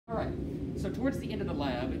Alright, so towards the end of the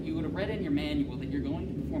lab, you would have read in your manual that you're going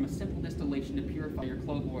to perform a simple distillation to purify your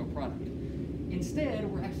clove oil product. Instead,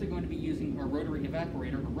 we're actually going to be using our rotary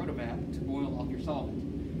evaporator, or Rotovap, to boil off your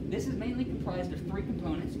solvent. This is mainly comprised of 3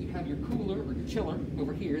 components. You have your cooler, or your chiller,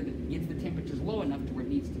 over here, that gets the temperatures low enough to where it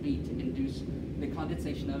needs to be to induce the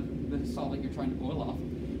condensation of the solvent you're trying to boil off.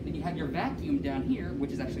 Then you have your vacuum down here,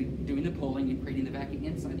 which is actually doing the pulling and creating the vacuum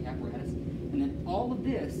inside the apparatus. And then all of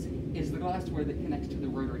this is the glassware that connects to the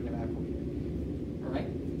rotary evaporator. Alright?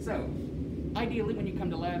 So, ideally when you come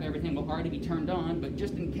to lab, everything will already be turned on, but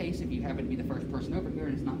just in case if you happen to be the first person over here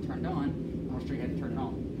and it's not turned on, I'll show you how to turn it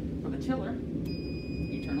on. For the chiller,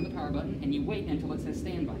 you turn on the power button and you wait until it says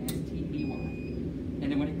standby, S-T-B-Y.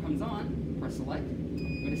 And then when it comes on, press select,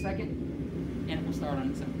 wait a second, and it will start on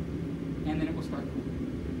its own. And then it will start cooling.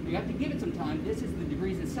 You have to give it some time. This is the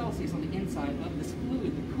degrees in Celsius on the inside of this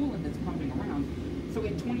fluid, the coolant that's pumping around. So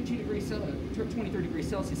at 23 degrees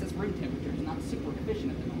Celsius, that's room temperature. It's not super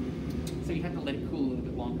efficient at the moment. So you have to let it cool a little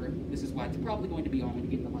bit longer. This is why it's probably going to be on when you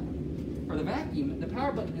get in the lab. For the vacuum, the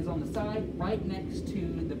power button is on the side right next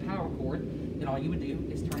to the power cord, and all you would do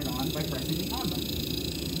is turn it on by pressing the on button.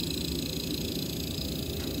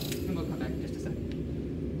 And we'll come back in just a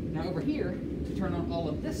second. Now over here, to turn on all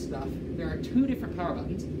of this stuff, there are 2 different power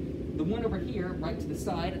buttons. The one over here, right to the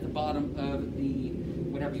side at the bottom of the,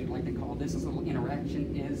 whatever you'd like to call this little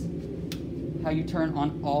interaction, is how you turn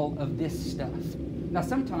on all of this stuff. Now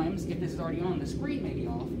sometimes, if this is already on, the screen may be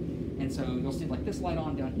off, and so you'll see like this light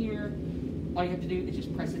on down here. All you have to do is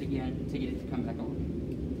just press it again to get it to come back on.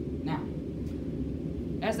 Now,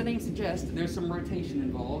 as the name suggests, there's some rotation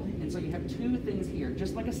involved, and so you have 2 things here.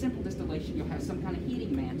 Just like a simple distillation, you'll have some kind of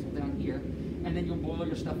heating mantle down here, and then you'll boil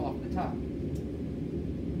your stuff off at the top.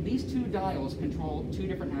 These 2 dials control 2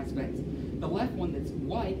 different aspects. The left one that's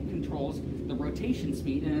white controls the rotation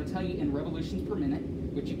speed, and it'll tell you in revolutions per minute,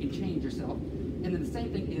 which you can change yourself. And then the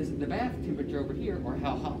same thing is the bath temperature over here, or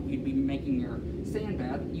how hot you'd be making your sand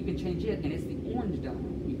bath. You can change it, and it's the orange dial.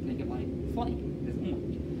 You can make it like flame, it's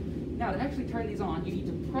orange. Now to actually turn these on, you need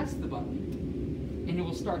to press the button, and it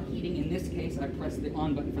will start heating. In this case, I pressed the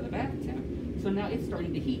on button for the bath temp. So now it's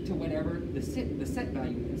starting to heat to whatever the set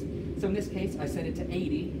value is. So in this case, I set it to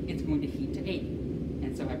 80, it's going to heat to 80.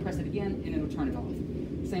 And so I press it again, and it'll turn it off.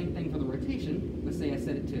 Same thing for the rotation. Let's say I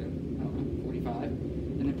set it to, I don't know, 45,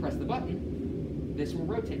 and then press the button. This will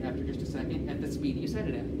rotate after just a second at the speed you set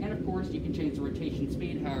it at. And of course, you can change the rotation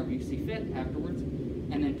speed however you see fit afterwards,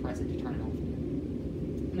 and then press it to turn it off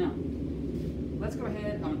again. Now, let's go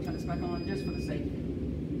ahead, I'm going to turn this back on just for the sake,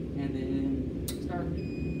 and then start.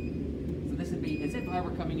 So this would be as if I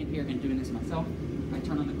were coming in here and doing this myself. I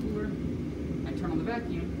turn on the cooler, I turn on the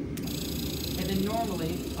vacuum, and then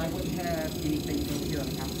normally I wouldn't have anything over here on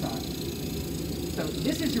the outside. So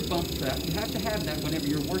this is your bump trap. You have to have that whenever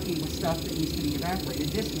you're working with stuff that needs to be evaporated.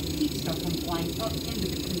 This will keep stuff from flying up into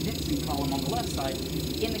the condensing column on the left side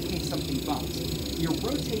in the case something bumps. You're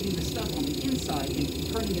rotating the stuff on the inside and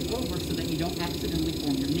turning it over so that you don't accidentally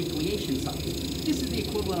form your nucleation sites. This is the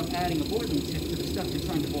equivalent of adding a boiling tip to the stuff you're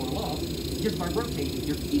trying to boil off. Just by rotating,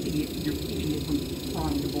 you're keeping it from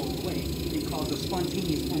trying to boil away and cause those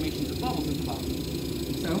spontaneous formations of bubbles at the bottom.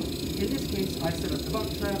 So, in this case, I set up the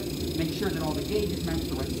bump trap, make sure that all the gauges match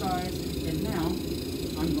the right size, and now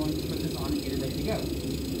I'm going to put this on and get it ready to go.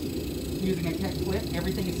 Using a Keck clip,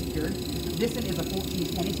 everything is secured. This one is a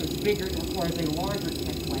 1420, so it's bigger, it requires a larger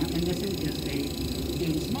Keck clamp, and this one is a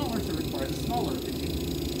smaller, so it requires a smaller of the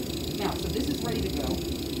 2. Now, so this is ready to go.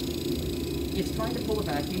 It's trying to pull a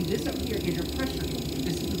vacuum. This up here is your pressure gauge.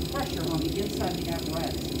 This is the pressure on the inside of the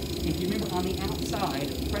apparatus. If you remember, on the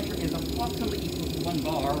outside, pressure is approximately equal to 1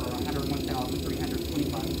 bar, or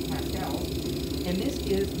 101,325 pascals. And this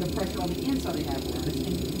is the pressure on the inside of the apparatus,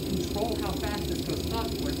 and you can control how fast this goes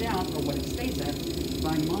up or down, or what it stays at,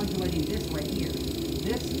 by modulating this right here.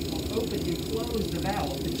 This will open and close the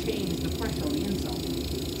valve to change the pressure on the inside.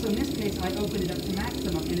 So in this case, I open it up to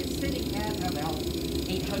maximum, and it's sitting at about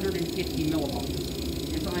 850 millivolts.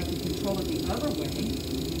 And so I can control it the other way,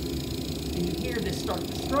 and you hear this start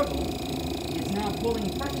to struggle. It's now pulling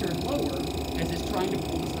pressure lower as it's trying to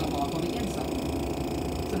pull the stuff off on the inside.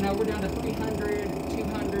 So now we're down to 300,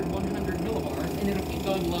 200, 100 millibars, and it'll keep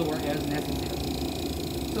going lower as necessary.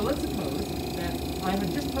 So let's suppose that I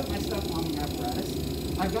have just put my stuff on the apparatus.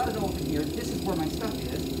 I've got it all in here. This is where my stuff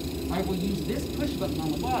is. I will use this push button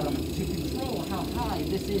on the bottom to control how high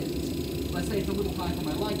this is. Let's say it's a little high for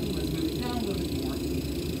my liking. Let's move it down a little bit more.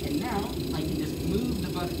 And now I can just move the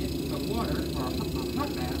bucket of water, or a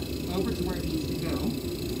hot bath, over to where it needs to go.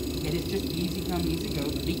 And it's just easy come, easy go.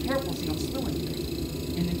 But be careful so you don't spill anything.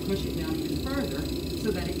 And then push it down even further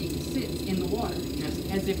so that it sits in the water, just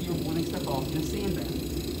as if you're boiling stuff off in a sand bath.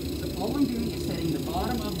 So all I'm doing is setting the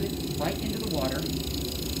bottom of it right into the water,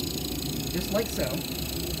 just like so.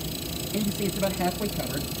 And you can see it's about halfway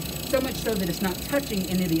covered. So much so that it's not touching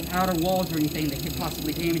any of the outer walls or anything that could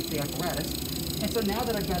possibly damage the apparatus. And so now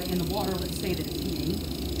that I've got it in the water, let's say that it's heating.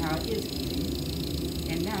 Now it is heating.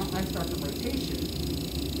 And now I start the rotation.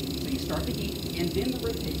 So you start the heat and then the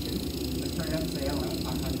rotation. Let's start out and say, I don't know,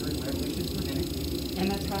 100 revolutions per minute.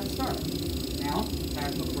 And that's how it starts. Now,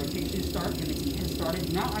 after the rotation starts and the heat has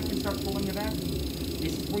started, now I can start pulling the vacuum.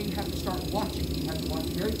 This is where you have to start watching. You have to watch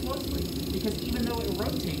very closely, because even though it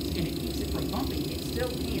rotates and it keeps it from bumping, it still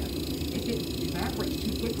can. If it evaporates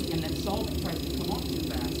too quickly and that solvent tries to come off too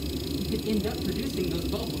fast, you could end up producing those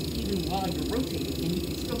bubbles even while you're rotating, and you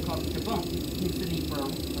can still cause it to bump, hence the need for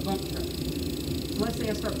a bump trap. So let's say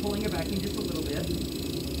I start pulling a vacuum just a little bit.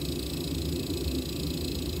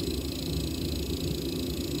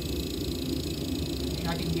 And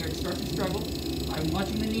I can hear it start to struggle. I'm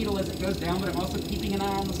watching the needle as it goes down, but I'm also keeping an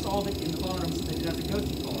eye on the solvent in the bottom so that it doesn't go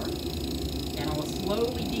too far. And I will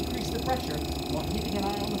slowly decrease the pressure while keeping an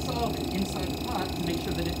eye on the solvent inside the pot to make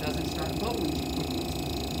sure that it doesn't start bubbling too quickly.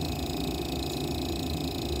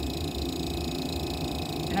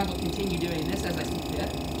 And I will continue doing this as I see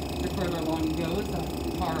fit. The further along it goes, the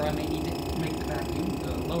harder I may need to make the vacuum,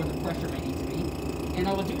 the lower the pressure may need to be. And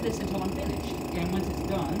I will do this until I'm finished. And once it's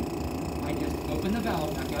done, I just open the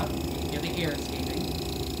valve back up, get the air escaping,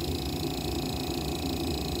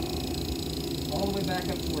 all the way back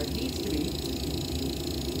up to where it needs to be,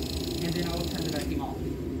 and then I will turn the vacuum off.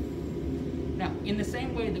 Now, in the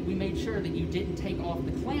same way that we made sure that you didn't take off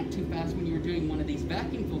the clamp too fast when you were doing one of these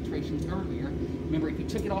vacuum filtrations earlier, remember if you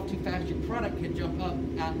took it off too fast, your product could jump up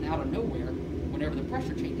out of nowhere whenever the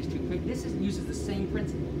pressure changes too quick. This uses the same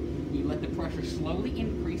principle. You let the pressure slowly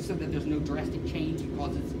increase so that there's no drastic change. It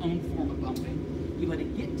causes its own form of bumping. You let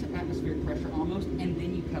it get to atmospheric pressure almost, and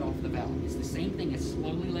then you cut off the valve. It's the same thing as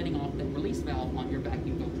slowly letting off that release valve on your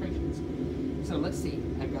vacuum filtrations. So let's see,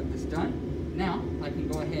 I've got this done. Now, I can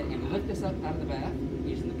go ahead and lift this up out of the bath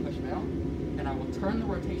using the push valve, and I will turn the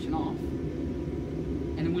rotation off.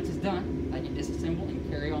 And then once it's done, I can disassemble and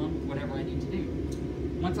carry on whatever I need to do.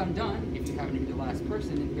 Once I'm done, if you happen to be the last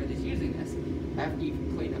person in here that's using this, after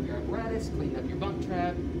you've cleaned up your apparatus, cleaned up your bump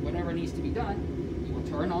trap, whatever needs to be done, you will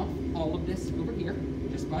turn off all of this over here,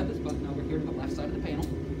 just by this button over here to the left side of the panel.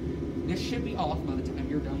 This should be off by the time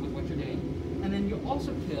you're done with what you're doing. And then you'll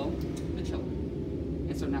also kill the chiller.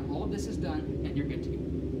 And so now all of this is done, and you're good to go.